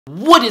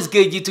What is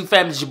good, YouTube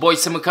fam? It's your boy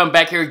Simba coming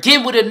back here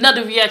again with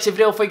another reaction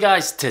video for you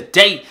guys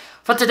today.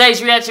 For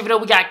today's reaction video,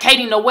 we got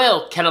Katie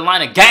Noel,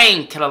 Carolina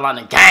Gang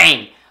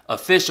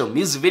official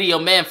music video,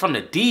 man, from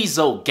the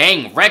Diesel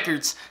Gang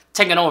Records,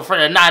 taking over for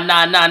the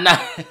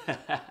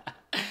 999.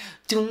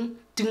 Doom,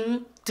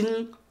 doom,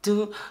 doom,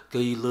 doom.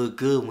 Girl, you look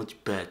good once you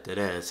bat that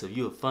ass. If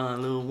you a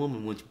fine little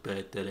woman once you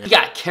bat that ass. We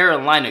got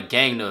Carolina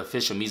Gang, the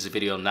official music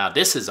video. Now,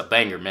 this is a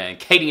banger, man.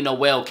 Katie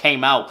Noel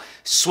came out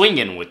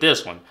swinging with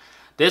this one.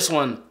 This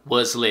one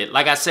was lit.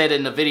 Like I said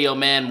in the video,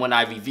 man, when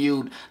I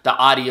reviewed the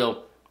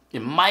audio, it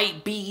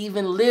might be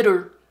even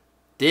litter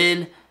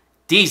than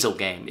Diesel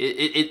Gang.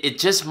 It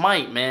just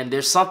might, man.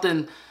 There's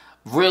something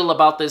real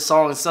about this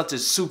song. It's something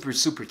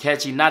super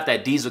catchy. Not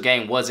that Diesel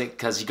Gang wasn't,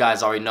 because you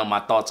guys already know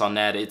my thoughts on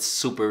that.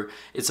 It's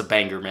a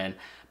banger, man.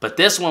 But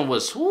this one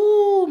was,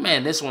 whoo,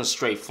 man, this one's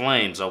straight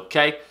flames,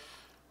 okay?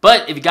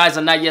 But if you guys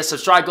are not yet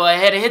subscribed, go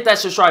ahead and hit that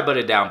subscribe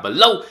button down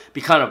below.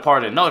 Become a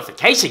part of the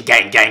notification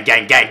gang.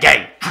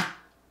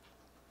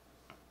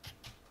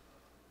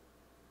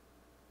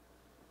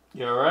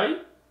 You alright?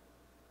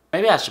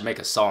 Maybe I should make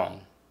a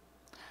song.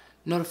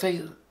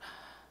 Notification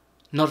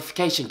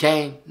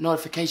gang,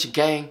 notification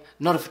gang,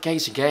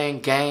 notification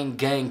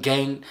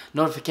gang,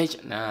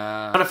 notification,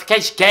 nah.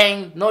 Notification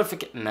gang,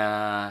 notification,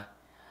 nah.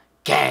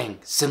 Gang,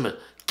 Simba,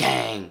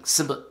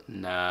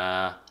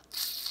 nah.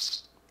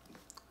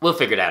 We'll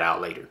figure that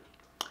out later.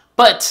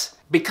 But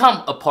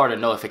become a part of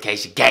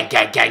notification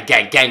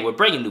gang. We're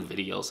bringing new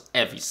videos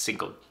every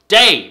single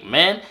day,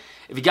 man.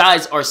 If you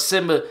guys are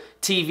Simba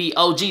TV,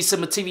 OG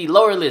Simba TV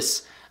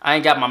loyalists, I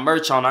ain't got my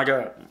merch on. I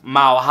got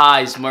Mile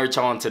High's merch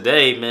on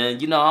today, man.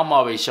 You know, I'm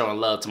always showing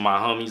love to my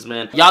homies,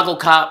 man. Y'all go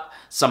cop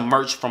some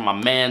merch from my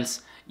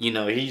mans. You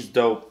know, he's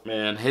dope,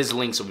 man. His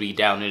links will be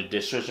down in the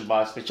description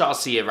box. But y'all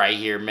see it right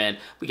here, man.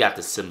 We got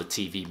the Simba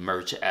TV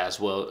merch as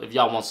well. If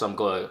y'all want some,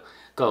 go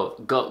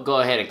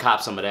ahead and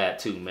cop some of that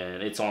too,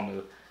 man. It's on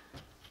the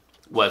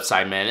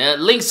website, man.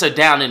 Links are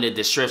down in the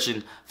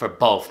description for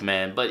both,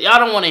 man. But y'all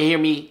don't want to hear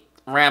me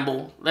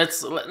ramble.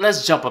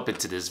 Let's jump up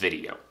into this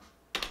video.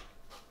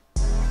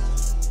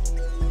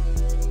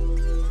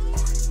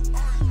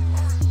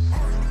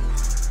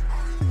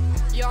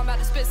 Yo, I'm about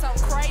to spit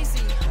something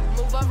crazy.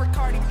 Move over,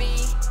 Cardi B.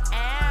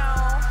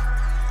 Ow.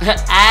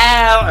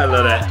 Ow. I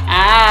love that.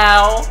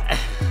 Ow.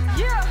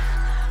 Yeah.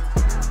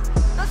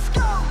 Let's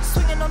go.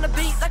 Swinging on the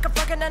beat like a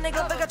fucking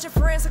nigga. But got your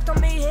friends hooked on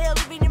me. Hell,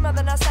 leave your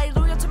mother. Now say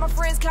loyal to my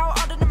friends. Call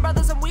all of them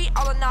brothers and we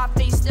all in our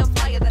feet. Still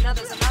flyer than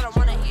others and I don't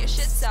wanna hear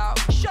shit talk.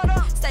 Shut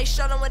up. Stay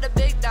shutting with the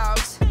big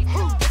dogs.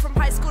 Get from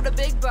high school to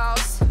big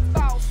boss.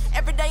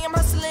 Every day I'm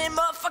hustling,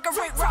 motherfucker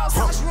Rick Ross.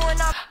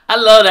 I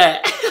love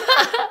that.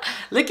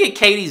 Look at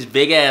Katie's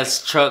big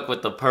ass truck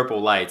with the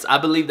purple lights. I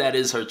believe that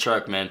is her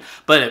truck, man.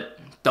 But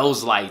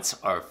those lights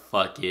are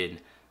fucking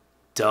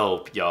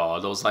dope,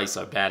 y'all. Those lights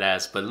are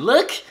badass. But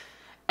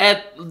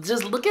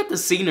just look at the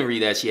scenery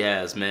that she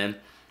has, man.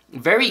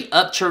 Very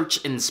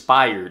Upchurch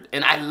inspired.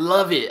 And I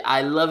love it.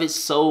 I love it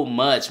so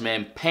much,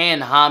 man.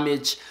 Paying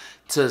homage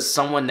to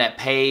someone that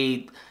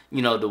paved,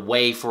 you know, the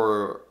way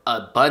for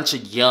a bunch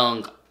of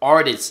young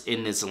artists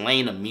in this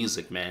lane of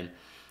music, man.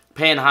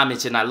 Paying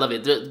homage, and I love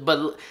it.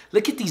 But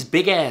look at these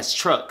big ass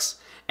trucks.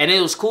 And it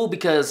was cool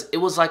because it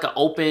was like an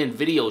open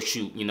video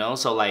shoot, you know.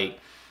 So like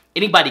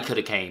anybody could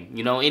have came,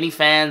 you know. Any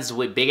fans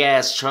with big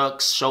ass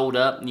trucks showed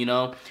up, you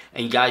know.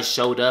 And you guys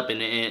showed up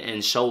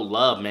and showed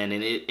love, man.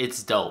 And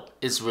it's dope.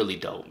 It's really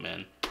dope,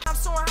 man. I'm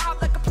soaring high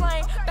like a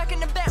plane. Back in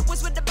the back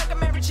was with the back of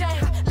Mary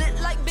Jane.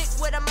 Lit like big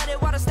with a muddy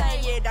water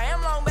stain. Yeah,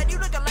 damn long, but you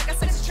looking like a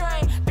sexy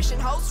train. Fishing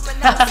hoes from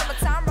now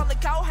summertime, rolling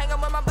cold. Hanging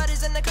with my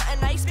buddies in the cut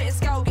and they spitting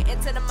skull. Getting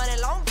to the money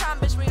long time,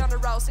 bitch. We on the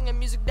road singing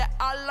music that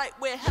I like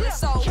with hella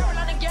soul.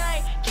 Carolina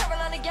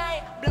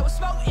gang, blow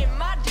smoke in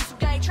my diesel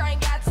gang. Train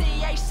got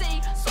THC,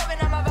 swerving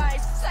on my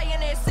vice.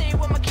 Saying AC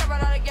with my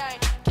Carolina gang.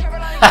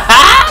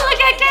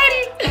 Look at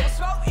Katie. Blow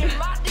smoke in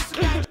my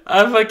diesel gang.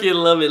 I fucking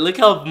love it. Look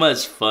how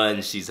much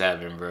fun she's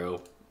having,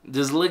 bro.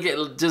 Just look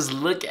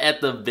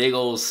at the big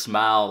old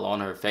smile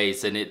on her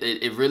face, and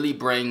it really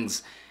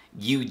brings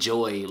you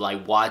joy,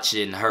 like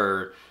watching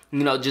her,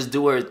 you know, just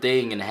do her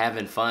thing and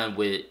having fun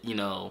with, you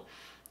know,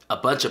 a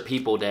bunch of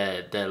people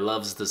that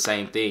loves the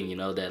same thing, you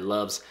know, that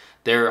loves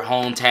their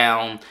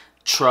hometown,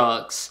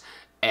 trucks,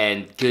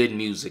 and good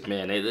music,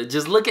 man.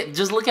 Just look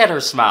at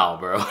her smile,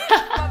 bro.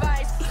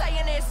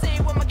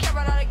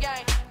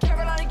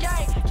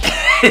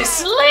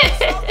 It's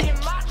lit.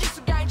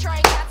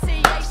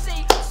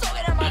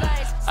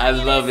 I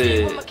love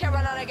it.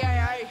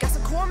 Got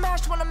some corn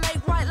mash, wanna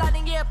make white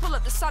lightning. Yeah, pull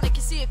up the Sonic.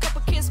 You see a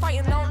couple kids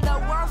fighting. Don't know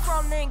where I'm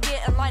from, then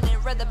getting lightning.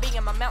 Rather be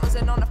in my mountains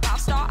and on a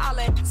 5-star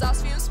island.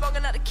 Sauce fumes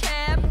smoking out the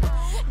cab.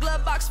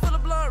 Glove box full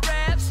of blunt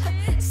wraps.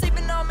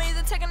 Sleeping on me,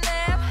 then take a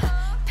nap.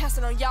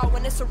 Passing on y'all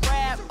when it's a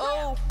rap.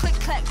 Oh, click,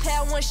 clack,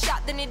 pal, one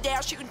shot, then you're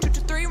down. Shooting 2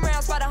 to 3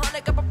 rounds, by the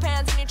 100 couple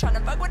pounds. And you're trying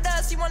to fuck with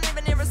us, you won't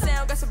even hear a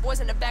sound. Got some boys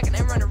in the back and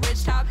they run a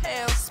rich top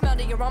hell. Smell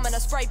the aroma, and I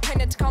spray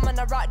painted to come. And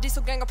I rock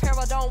Diesel Gang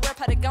apparel, don't wear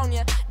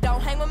Patagonia.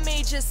 Don't hang with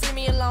me, just leave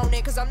me alone.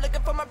 Cause I'm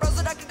looking for my bros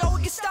that I can go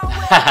and get stoned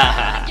with.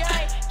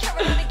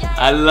 Carolina gang,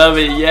 I love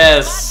it,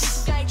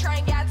 yes.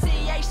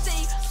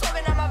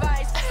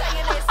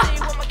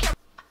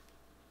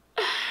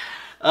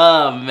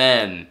 Oh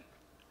man,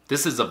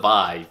 this is a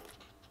vibe.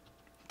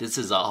 This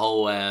is a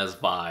whole ass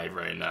vibe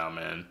right now,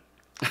 man.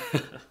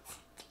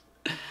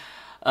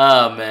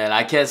 Oh man,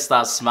 I can't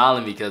stop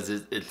smiling because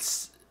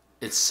it's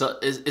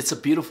a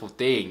beautiful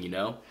thing, you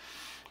know.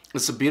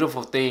 It's a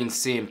beautiful thing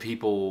seeing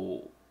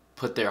people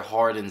put their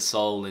heart and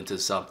soul into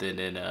something,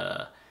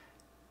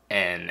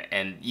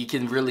 and you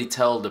can really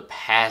tell the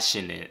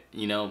passion in it,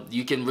 you know.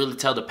 You can really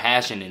tell the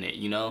passion in it,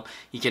 you know.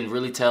 You can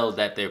really tell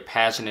that they're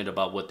passionate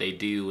about what they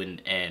do,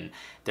 and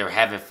they're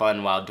having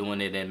fun while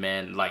doing it. And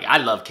man, like, I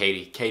love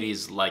Katie.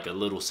 Katie's like a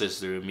little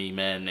sister to me,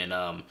 man,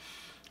 and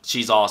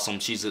she's awesome.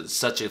 She's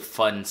such a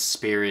fun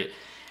spirit,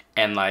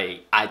 and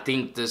like, I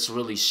think this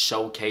really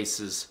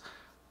showcases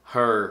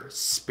her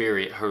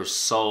spirit, her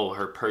soul,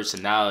 her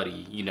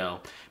personality, you know,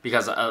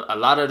 because a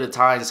lot of the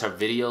times her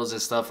videos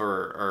and stuff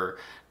are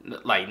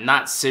like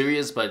not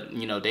serious, but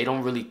you know, they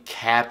don't really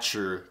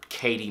capture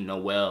Katie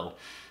Noel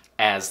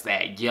as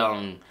that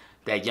young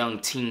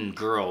teen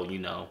girl, you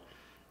know,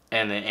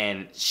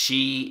 and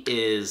she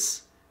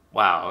is,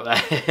 wow.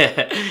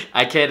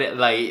 I can't,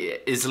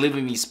 like, it's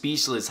leaving me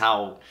speechless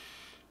how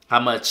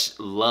much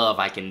love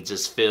I can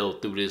just feel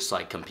through this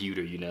like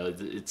computer, you know.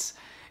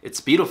 It's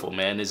beautiful,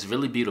 man. It's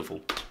really beautiful.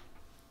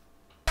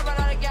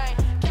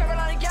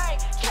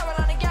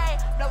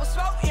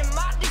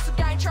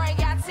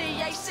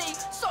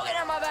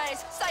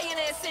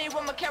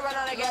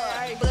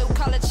 Blue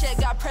collar check,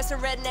 got pressing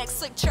redneck,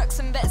 slick trucks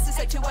and vets. It's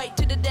like 2-8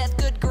 to the death,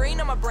 good green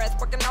on my breath.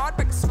 Working hard,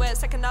 breaking sweat,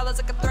 second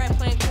dollars like a threat,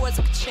 playing chords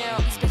like a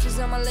champ. These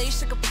bitches on my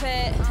leash like a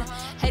pet,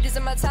 haters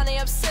in my town, they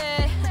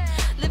upset.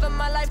 Living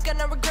my life, got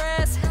no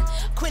regrets.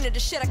 Queen of the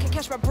shit, I can't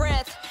catch my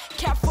breath.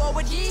 Cap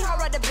forward, yeehaw,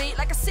 ride the beat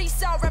like a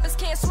seesaw. Rappers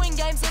can't swing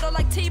games, little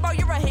like T-Bow,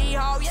 you're a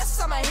hee-haw.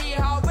 Yes, I'm a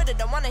hee-haw, really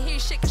don't wanna hear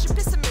shit cause you're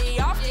pissing me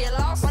off. Get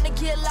lost, wanna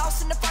get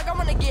lost in the fog, I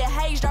wanna get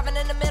hazed. Driving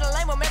in the middle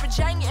lane with Mary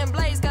Jane getting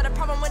blazed. Got a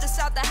problem with the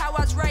south, the how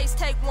I was raised.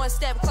 Take one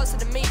step closer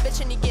to me, bitch,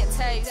 and you get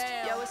tased.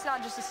 Yo, it's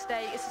not just a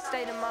state, it's a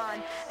state of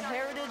mind. A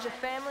heritage of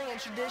family and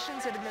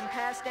traditions that have been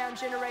passed down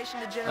generation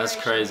to generation. That's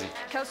crazy.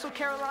 Coastal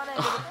Carolina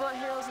into the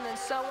foothills and then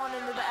so on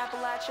into the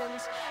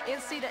Appalachians.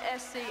 NC to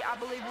SC, I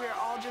believe we are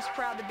all just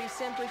proud to be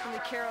simply from the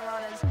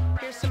Carolinas.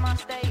 Here's to my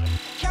state.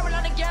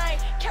 Carolina gang,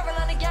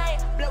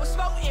 blow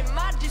smoke in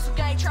my diesel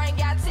gang. Train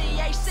got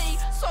THC,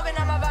 smoking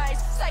on my veins.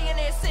 Saying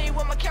SC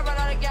with my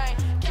Carolina gang.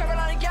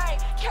 Carolina gang,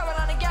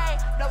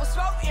 blow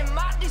smoke in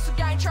my diesel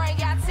gang. Train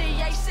got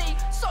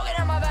THC, smoking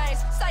on my veins.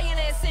 Saying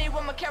SC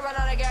with my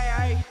Carolina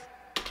gang.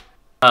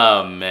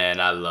 Oh man,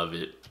 I love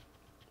it.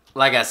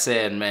 Like I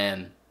said,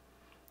 man,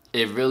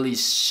 it really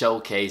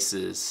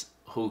showcases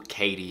who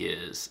Katie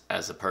is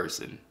as a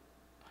person.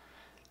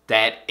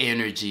 That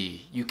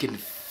energy, you can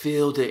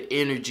feel the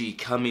energy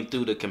coming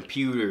through the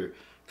computer,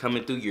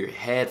 coming through your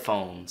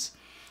headphones.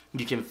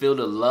 You can feel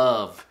the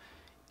love.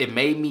 It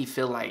made me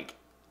feel like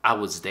I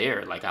was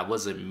there, like I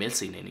wasn't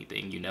missing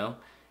anything, you know?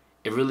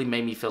 It really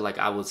made me feel like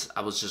I was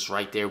just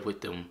right there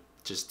with them,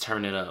 just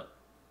turning up.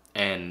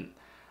 And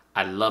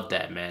I love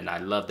that, man. I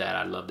love that.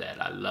 I love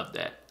that. I love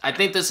that. I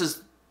think this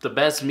is the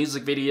best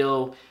music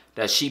video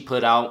that she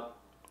put out.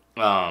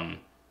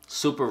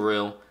 Super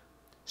real,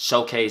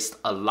 showcased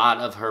a lot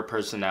of her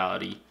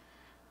personality.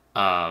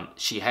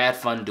 She had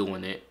fun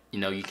doing it. You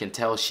know, you can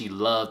tell she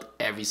loved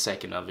every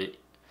second of it.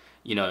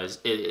 You know,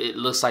 it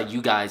looks like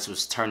you guys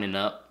was turning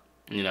up,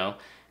 you know,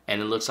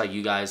 and it looks like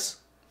you guys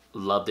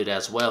loved it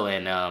as well.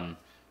 And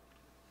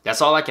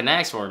that's all I can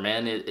ask for,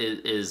 man. It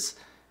is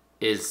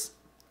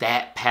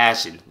that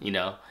passion, you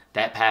know,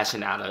 that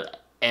passion out of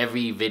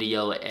every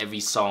video, every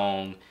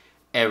song,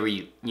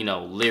 every, you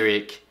know,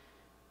 lyric.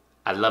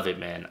 I love it,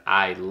 man.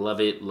 I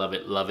love it, love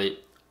it, love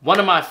it. One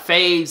of my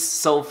faves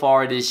so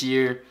far this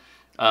year.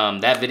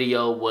 That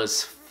video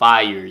was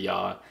fire,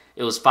 y'all.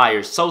 It was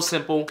fire. So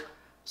simple,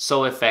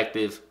 so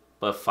effective,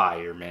 but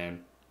fire,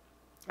 man.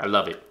 I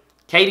love it.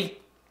 Katie,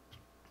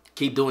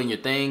 keep doing your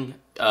thing.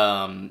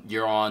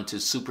 You're on to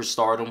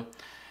superstardom.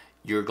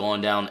 You're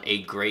going down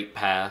a great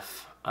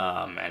path.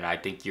 And I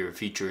think your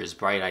future is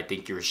bright. I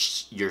think your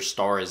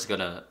star is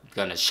gonna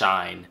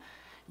shine,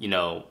 you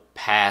know,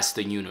 past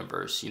the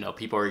universe. You know,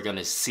 people are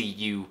gonna see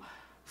you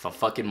from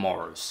fucking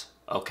Mars.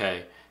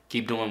 Okay,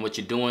 keep doing what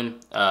you're doing.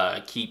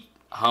 Keep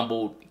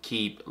humbled,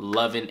 keep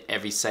loving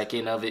every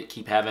second of it,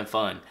 keep having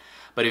fun.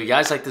 But if you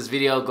guys like this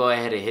video, go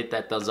ahead and hit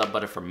that thumbs up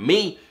button for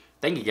me.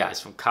 Thank you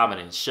guys for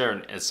commenting,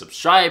 sharing, and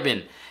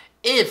subscribing.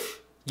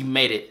 If you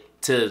made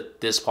it to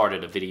this part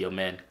of the video,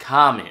 man,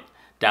 comment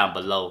down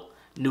below,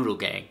 Noodle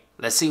Gang.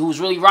 Let's see who's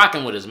really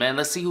rocking with us, man.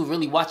 Let's see who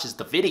really watches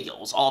the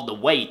videos all the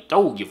way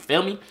through, you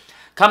feel me?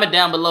 Comment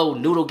down below,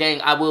 Noodle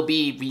Gang. I will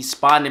be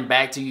responding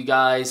back to you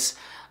guys.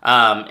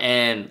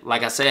 And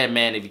like I said,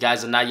 man, if you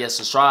guys are not yet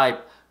subscribed,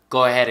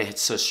 go ahead and hit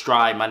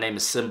subscribe. My name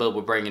is Simba.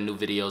 We're bringing new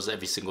videos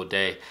every single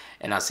day.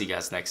 And I'll see you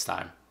guys next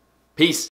time. Peace.